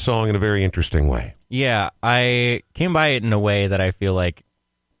by this song in a very interesting way. Yeah, I came by it in a way that I feel like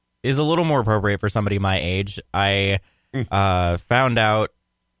is a little more appropriate for somebody my age. I found out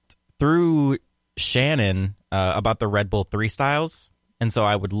through Shannon about the Red Bull 3 styles. And so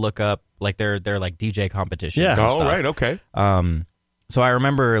I would look up like their like DJ competitions. Yeah. And stuff. Right. Okay. So I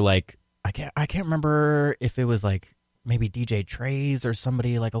remember like I can't remember if it was like maybe DJ Trays or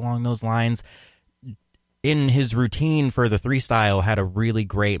somebody like along those lines. In his routine for the 3 style had a really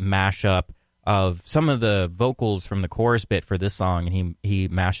great mashup of some of the vocals from the chorus bit for this song, and he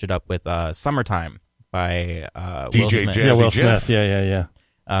mashed it up with "Summertime" by Will Smith. Yeah, Will Jeff. Smith.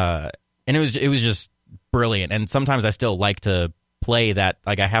 Yeah. And it was just brilliant. And sometimes I still like to play that.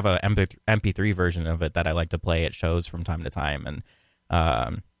 Like I have a MP3 version of it that I like to play at shows from time to time,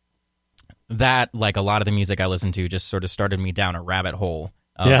 and that, like a lot of the music I listen to, just sort of started me down a rabbit hole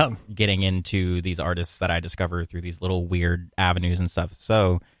of getting into these artists that I discover through these little weird avenues and stuff.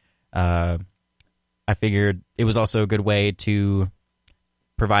 So I figured it was also a good way to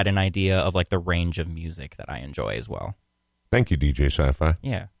provide an idea of like the range of music that I enjoy as well. Thank you, DJ Sci-Fi.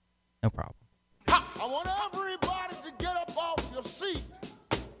 Yeah, no problem. I want everybody to get up off your seat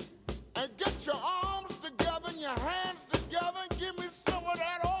and get your arms together and your hands together and give me some of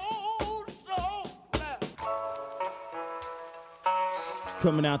that old soul.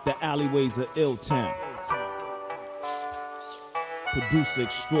 Coming out the alleyways of Ill-Town. Producer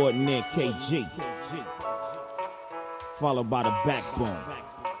extraordinaire KG. Followed by the backbone,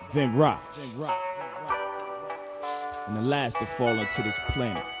 Vin Rock. And the last to fall into this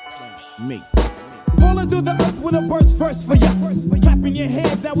planet, me. Falling through the earth with a burst first for ya. Clapping your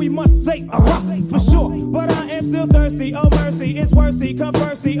hands, now we must say for sure. But I am still thirsty, oh mercy, it's worthy.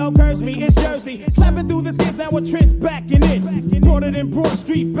 Conversely, oh curse me, it's Jersey. Slapping through the skins, now a trench backing in. Brought it in Broad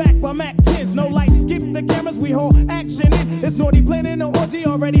Street, back by Mac 10s. No lights, skip the cameras, we hold action in. It's naughty planning, no orgy,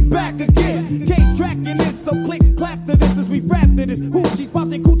 already back again. Cage tracking it, so clicks clap to this as we rap to this. Hoochies pop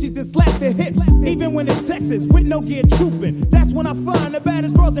their coochies, then slap their hips. Even when in Texas, with no gear trooping. That's when I find the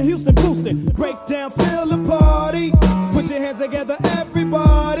baddest bros in Houston boosting. Break down, feel the party. Put your hands together,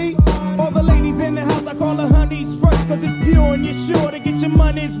 everybody. All the ladies in the house, I call the honeys first, cause it's pure and you're sure to get your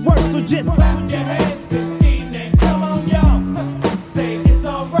money's worth. So just clap your hands this evening. Come on, y'all. Say it's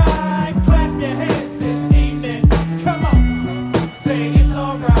alright. Clap your hands this evening. Come on. Say it's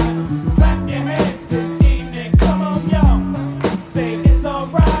alright. Clap your hands this evening. Come on, y'all. Say it's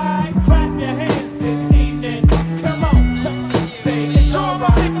alright. Clap your hands this evening. Come on. Say it's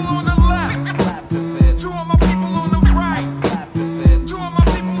alright. People on the left. Two of my people on the right. Two of my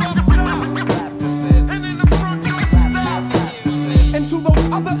people on the top. And in the front, don't stop. And to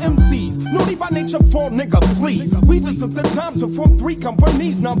those other MCs, naughty by nature, for nigga, please. We just took the time to form 3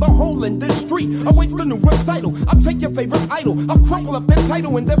 companies. Now the whole industry awaits the new recital. I'll take your favorite idol. I'll crumple up their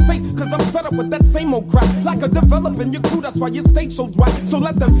title in their face, cause I'm fed up with that same old crap. Like a developing your crew, that's why your stage show's right. So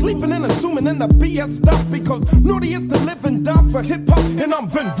let them sleeping and assuming in the BS stuff, because naughty is to live and die for hip-hop. And I'm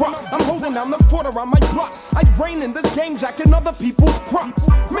Vin Rock. I'm holding down the fort around my block. I reign in this game, jacking other people's crops.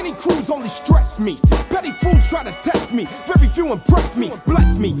 Many crews only stress me. Petty fools try to test me. Very few impress me.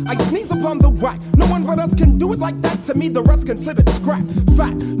 Bless me. I sneeze upon the whack. No one but us can do it like that. To me, the rest considered scrap.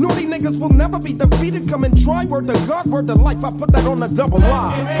 Fact. Naughty niggas will never be defeated. Come and try. Word to God, word to life. I put that on a double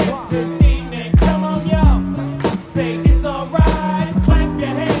line. Clap your hands this evening. Come on, y'all. Say it's alright. Clap your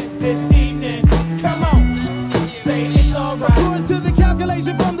hands this evening. Come on. Say it's alright. According to the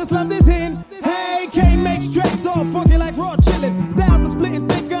calculation from the slums is in. Hey, K makes tracks all funky like raw chillin'. Styles are splitting,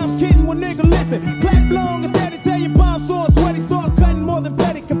 think I'm kidding. Well, nigga, listen. Clap long and steady. Tell your palms sore, sweaty. Start cutting more than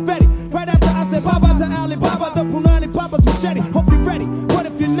Fetty confetti. Right after I said Baba to Alibaba, the Punani Papa's machete. Hope you're ready. What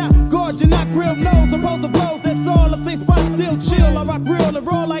if you're not? Guard, you're not grilled. Nose opposed to blows. That's all. The same spot still chill. I rock real and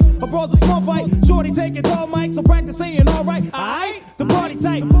raw like a brawl's a small fight. Shorty taking all mic, so practice saying alright. Alright? The party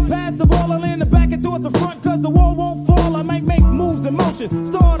tight. Pass the ball and in the back and towards the front, cause the wall won't fall. I might make moves in motion.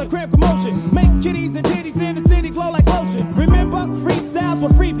 Start a cramp commotion. Make kitties and titties in the city glow like lotion. Remember, freestyles were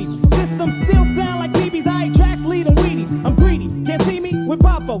freebies. Systems still sound like CBs. I ain't tracks, lead them Wheaties. I'm greedy. Can't see me with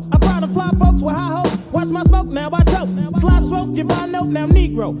pop folks. I try to fly folks with high hopes. Watch my smoke now, I dope. Slide stroke, give my nose. Now,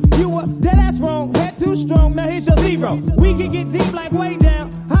 Negro, you were dead ass wrong, head too strong, now here's your zero. We can get deep like way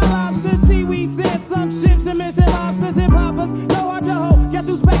down. High lobsters, seaweed, said some ships and missing lobsters and poppers. No hard to hold, guess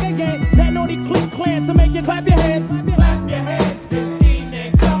who's back again? That naughty click clan to make you clap your hands. Clap your hands this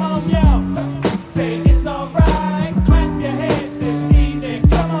evening, come on, yo. Say it's alright. Clap your hands this evening,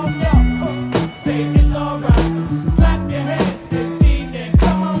 come on, yo. Say it's alright. Clap your hands this evening,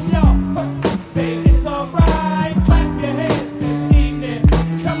 come on, yo. Say it's alright. Clap your hands this evening,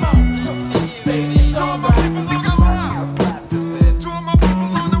 come on. Say it's alright. Two of my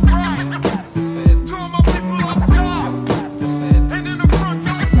people on the right, two of my people up top, and in the front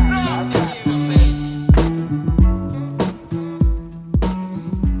don't stop.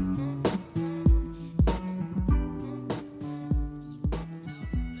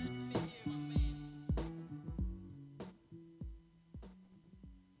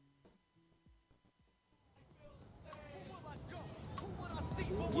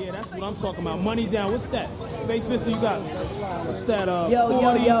 Yeah, that's what I'm talking about. Money down. What's that? Base 50 you got? What's that?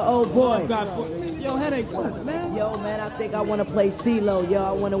 Yo, old boy. Yo, headache, what, man? Yo, man, I think I want to play CeeLo. Yo,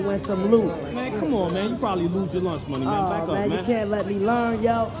 I want to win some loot. Man, come on, man. You probably lose your lunch money, man. Back up, man. You can't let me learn,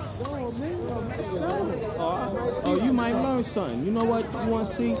 yo. Oh, you might learn something. You know what you want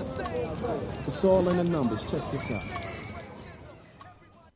to see? It's all in the numbers. Check this out.